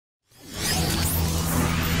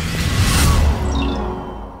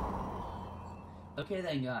Okay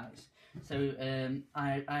then, guys. So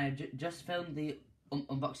I just filmed the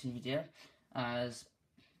unboxing video, as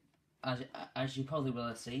you probably will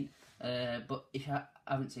have seen. But if you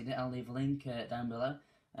haven't seen it, I'll leave a link down below.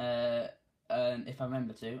 And if I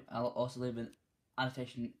remember to, I'll also leave an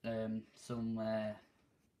annotation somewhere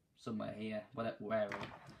here, wherever.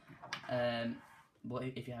 But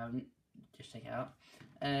if you haven't, just check it out.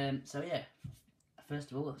 So yeah,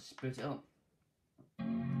 first of all, let's boot it up.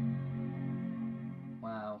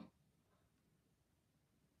 Wow.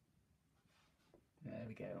 There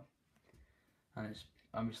we go. And it's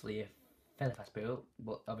obviously a fairly fast boot up,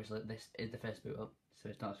 but obviously this is the first boot up, so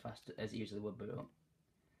it's not as fast as it usually would boot up,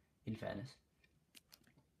 in fairness.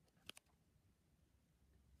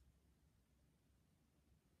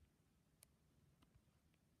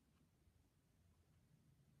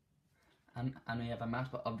 And I know you have a mouse,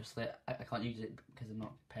 but obviously I can't use it because I'm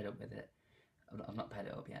not paired up with it. I've not paired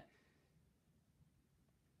it up yet.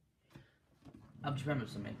 I've just remembered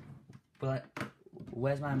something. But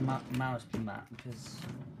where's my mouse mat? Because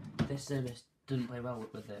this service doesn't play well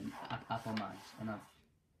with Apple mice, and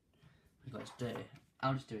I've got it dirty.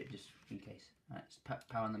 I'll just do it just in case. Right, just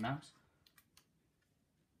power on the mouse,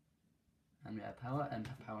 and we have power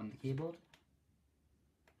on the keyboard.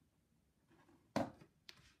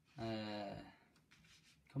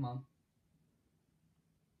 Come on.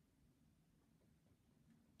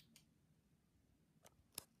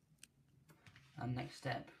 And next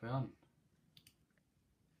step, we're on.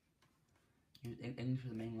 Use English for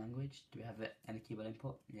the main language. Do we have any keyboard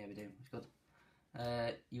input? Yeah, we do. That's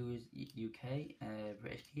good. Use UK,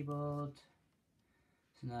 British keyboard.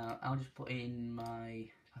 So now I'll just put in my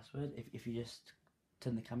password. If you just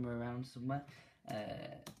turn the camera around somewhere.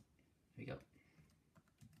 Here we go.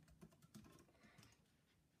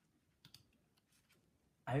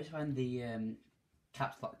 I always find the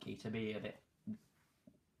caps lock key to be a bit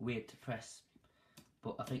weird to press,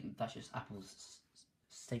 but I think that's just Apple's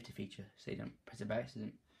safety feature, so you don't press it by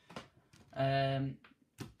accident. Time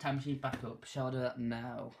machine backup. Shall I do that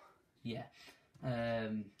now? Yeah.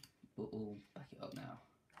 We'll back it up now.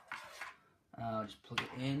 I'll just plug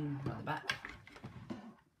it in at the back.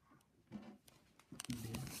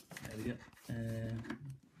 There we go.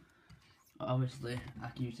 Obviously, I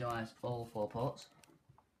can utilise all 4 ports.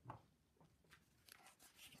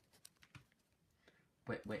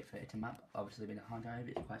 Wait for it to map. Obviously, being a hard drive,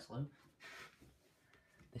 it's quite slow.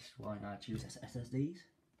 This is why I choose SSDs.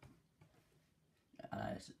 And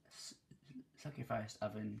I sacrificed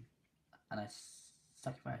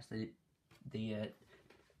the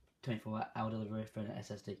 24-hour delivery for an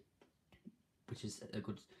SSD, which is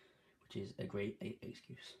a great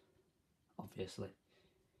excuse, obviously.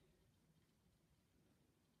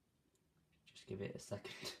 Just give it a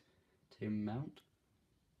second to mount.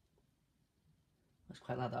 It's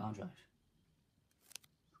quite like that hard drive.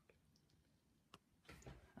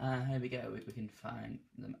 Here we go. We can find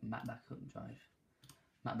the Mac backup drive.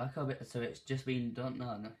 Mac backup. So it's just been done.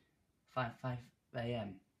 No, 5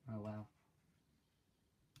 AM. Oh wow.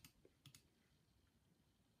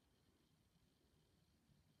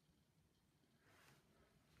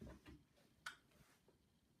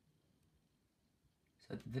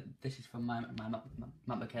 So this is from my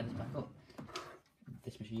MacBook Air. This backup.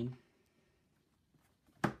 This machine.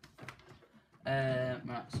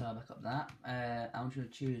 Right, so I'll back up that. I'm just going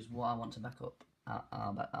to choose what I want to back up.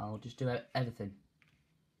 I'll just do everything.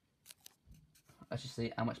 Let's just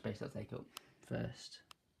see how much space that'll take up first.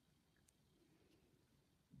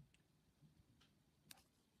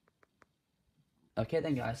 Okay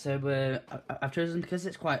then, guys. So I've chosen, because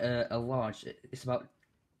it's quite a large. It's about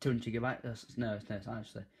 200 gigabytes. No, it's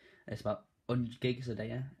actually. It's about 100 gigs a day.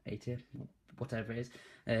 Yeah, 80. Whatever it is,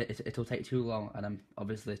 it'll take too long, and I'm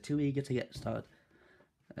obviously too eager to get started.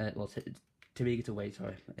 Well, too eager to wait.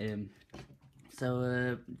 Sorry.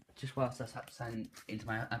 So just whilst I sign into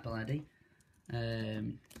my Apple ID,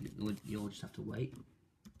 you'll just have to wait.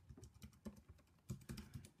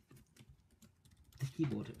 The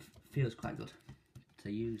keyboard feels quite good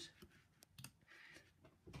to use,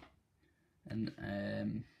 and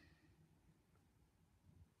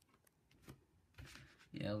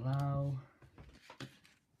you allow.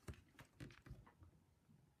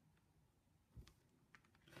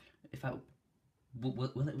 In fact, will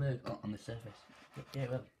it work on the surface? Yeah, it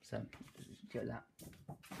will. So just go that.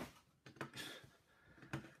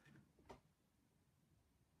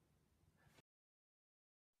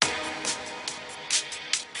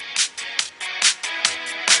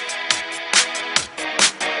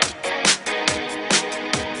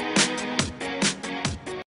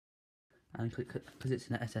 And because it's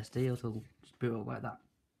an SSD, it'll just boot up like that.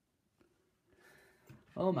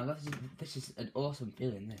 Oh my god, this is an awesome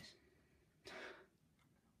feeling, this.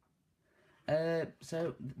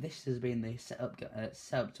 So this has been the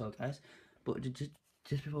setup tour, guys. But just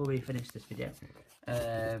before we finish this video,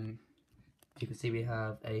 you can see we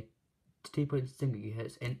have a 2.6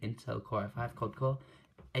 GHz Intel Core i5 quad core,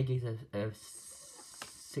 8 gigs of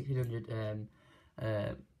 1600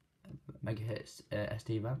 megahertz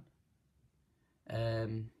SD RAM,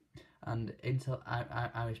 and Intel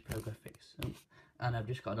Iris Pro graphics. Oh, and I've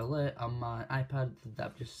just got an alert on my iPad that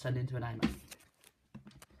I've just sent into an iMac.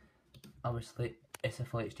 Obviously, it's a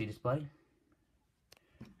full HD display.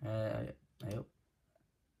 I hope.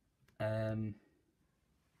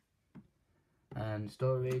 And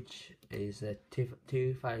storage is a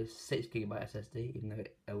 256 gigabyte SSD, even though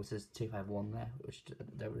it says 251 there, which I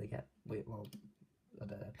don't really get. Wait, well, I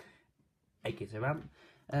don't know. 8 gigs of RAM.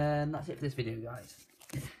 And that's it for this video, guys.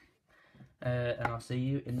 And I'll see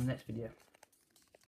you in the next video.